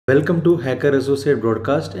Welcome to Hacker Associate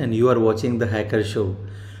broadcast, and you are watching the Hacker Show.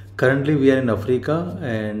 Currently, we are in Africa,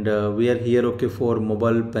 and we are here for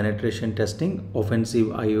mobile penetration testing, offensive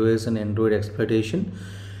iOS and Android exploitation.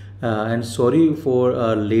 And sorry for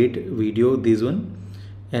a late video, this one.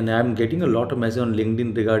 And I'm getting a lot of message on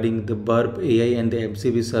LinkedIn regarding the Burp AI and the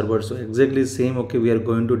MCP server. So exactly same. We are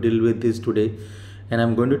going to deal with this today, and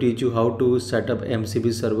I'm going to teach you how to set up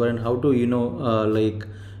MCP server and how to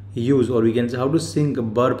use, or we can say how to sync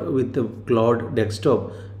Burp with the Claude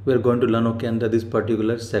desktop. We are going to learn under this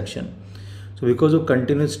particular section. So because of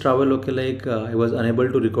continuous travel, I was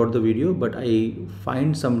unable to record the video, but I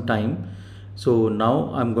find some time. So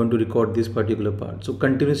now I'm going to record this particular part. So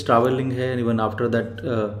continuous traveling here, and even after that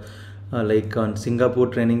on Singapore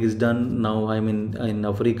training is done. Now I'm in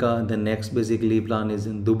Africa. The next basically plan is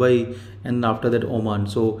in Dubai, and after that Oman.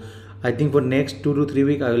 So I think for next 2 to 3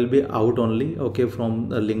 weeks I will be out only from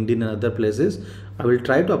LinkedIn and other places. I will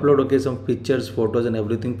try to upload some pictures, photos and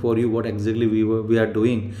everything for you, what exactly we are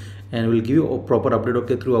doing, and we'll give you a proper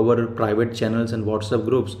update through our private channels and WhatsApp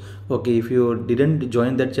groups. If you didn't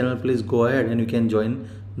join that channel, please go ahead and you can join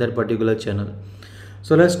that particular channel.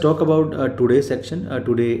 So let's talk about today's section,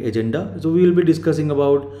 today agenda. So we will be discussing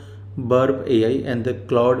about Burp AI and the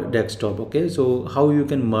Claude desktop. So how you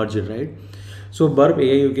can merge it, right? So Burp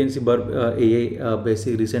AI, you can see Burp AI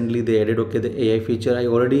basically recently they added the AI feature. I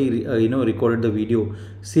already recorded the video,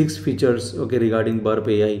 6 features regarding Burp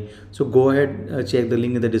AI. So go ahead, check the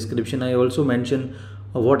link in the description. I also mentioned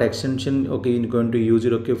what extension you're going to use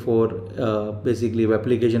it for basically web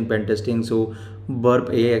application pen testing. So Burp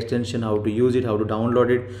AI extension, how to use it, how to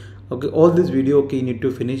download it. All this video you need to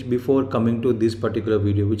finish before coming to this particular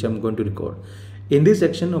video which I'm going to record. In this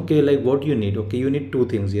section, like what you need, you need 2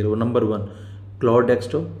 things here. Number 1, Claude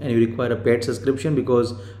desktop, and you require a paid subscription,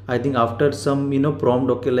 because I think after some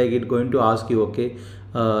prompt it going to ask you it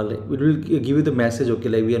will give you the message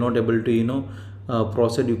we are not able to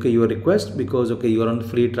process your request because you are on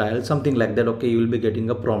free trial, something like that. You will be getting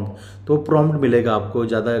a prompt, तो prompt मिलेगा आपको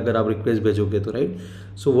ज़्यादा अगर आप request भेजोगे तो, right?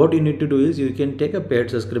 So what you need to do is you can take a paid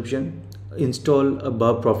subscription, install a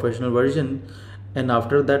Burp professional version, and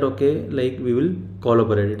after that we will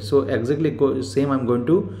collaborate it. So exactly same I'm going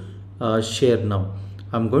to share now.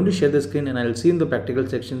 I'm going to share the screen and I'll see in the practical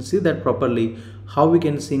section, see that properly how we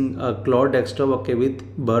can sync a Claude desktop with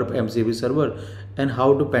Burp MCP server, and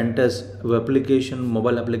how to pen test web application,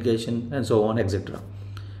 mobile application, and so on, etc.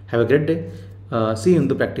 Have a great day. See you in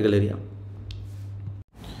the practical area.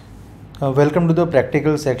 Welcome to the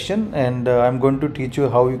practical section, and I'm going to teach you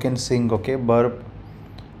how you can sync Burp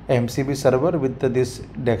MCP server with this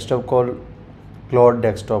desktop called Claude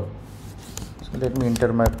desktop. Let me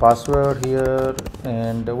enter my password here,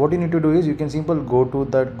 and what you need to do is you can simply go to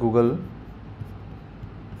that Google,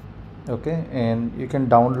 and you can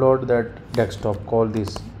download that desktop called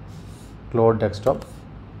this Claude desktop.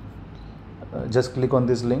 Just click on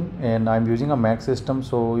this link, and I'm using a Mac system,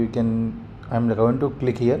 so I'm going to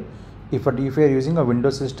click here. If you are using a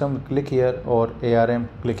Windows system, click here, or ARM,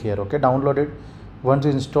 click here. Download it. Once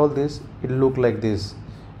you install this, it will look like this.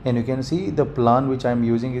 And you can see the plan which I am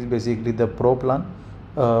using is basically the Pro plan.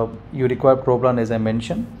 You require Pro plan, as I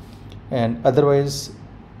mentioned, and otherwise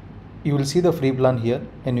you will see the free plan here,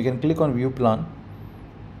 and you can click on view plan.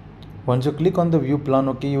 Once you click on the view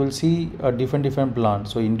plan, you will see a different plan.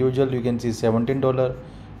 So individual, you can see $17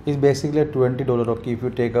 is basically a $20 if you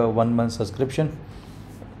take a 1 month subscription.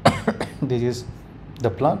 This is the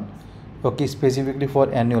plan specifically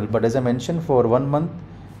for annual, but as I mentioned, for 1 month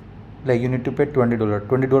you need to pay $20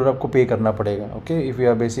 आपको pay करना पड़ेगा if you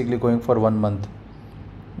are basically going for 1 month.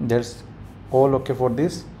 That's all for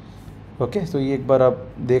this. So ये एक बार आप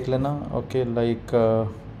देख लेना.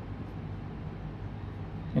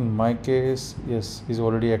 In my case, yes, is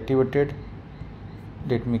already activated.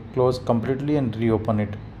 Let me close completely and reopen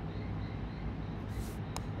it.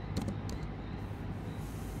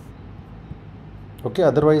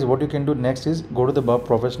 Otherwise what you can do next is go to the Burp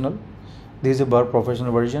professional. This is a Burp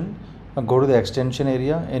professional version. Go to the extension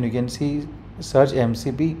area, and you can see search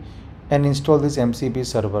MCP and install this MCP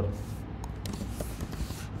server.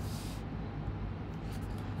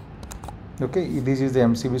 This is the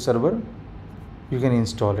MCP server. You can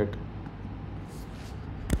install it.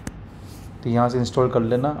 तो यहाँ से install कर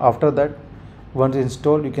लेना. After that, once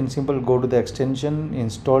installed, you can simply go to the extension,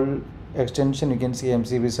 install extension. You can see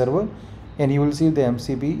MCP server, and you will see the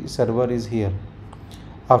MCP server is here.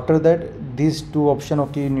 After that, these 2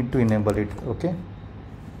 options you need to enable it.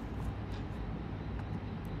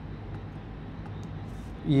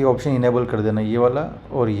 ये option enable कर देना, ये वाला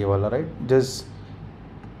और ये वाला, right? Just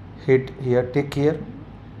hit here, tick here,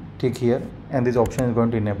 click here, and this option is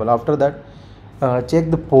going to enable. After that, check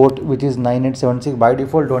the port, which is 9876. By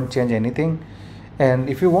default, don't change anything. And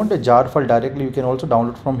if you want a jar file directly, you can also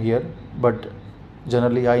download from here, but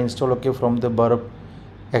generally I install from the Burp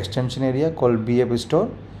extension area called BF store.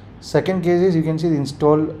 Second case is, you can see the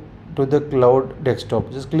install to the Claude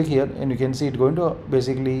desktop. Just click here, and you can see it's going to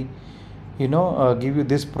basically give you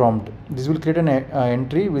this prompt. This will create an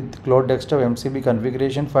entry with Claude desktop MCP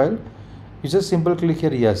configuration file. You just simple click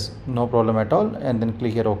here, yes, no problem at all, and then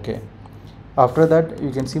click here OK. After that,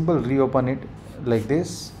 you can simply reopen it like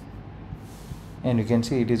this, and you can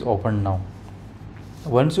see it is opened now.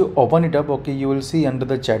 Once you open it up, you will see under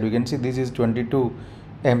the chat, you can see this is 22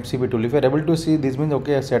 MCP tool. If you are able to see, this means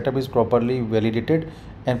a setup is properly validated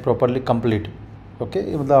and properly complete.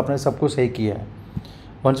 मतलब आपने सब कुछ सही किया है.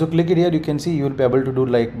 Once you click it here, you can see you will be able to do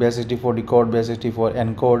like base64 decode, base64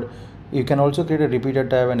 encode. You can also create a repeater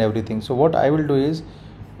tab and everything. So what I will do is,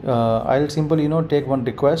 I'll simply take one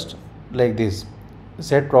request like this: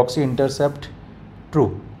 set proxy intercept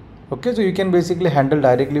true. So you can basically handle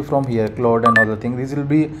directly from here Claude and other things. This will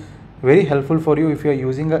be very helpful for you if you are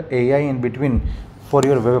using a AI in between for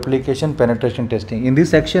your web application penetration testing. In this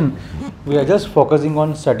section, we are just focusing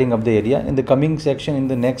on setting up the area. In the coming section, in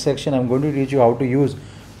the next section, I'm going to teach you how to use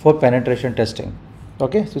for penetration testing.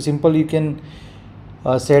 So simple, you can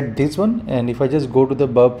set this one, and if I just go to the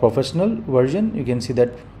Burp professional version, you can see that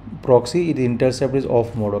proxy, the intercept is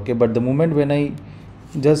off mode. But the moment when I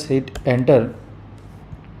just hit enter,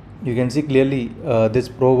 you can see clearly this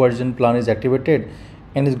pro version plan is activated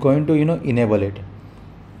and is going to enable it.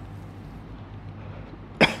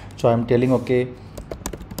 So I'm telling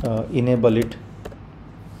enable it.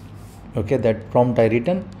 That prompt I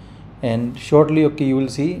written, and shortly you will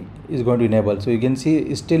see is going to enable. So you can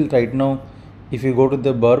see still right now, if you go to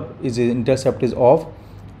the Burp, intercept is off,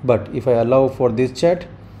 but if I allow for this chat,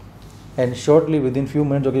 and shortly within few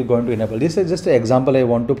minutes going to enable. This is just an example I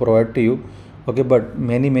want to provide to you. But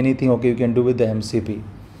many things you can do with the MCP.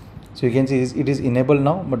 So you can see it is enabled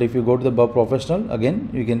now, but if you go to the Burp professional again,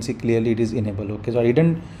 you can see clearly it is enabled. So I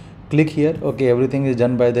didn't click here. Everything is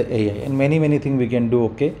done by the AI, and many things we can do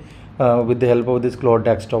with the help of this Claude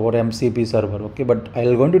desktop or MCP server. But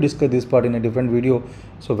I'm going to discuss this part in a different video,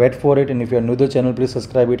 so wait for it. And if you are new to the channel, please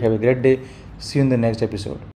subscribe it. Have a great day. See you in the next episode.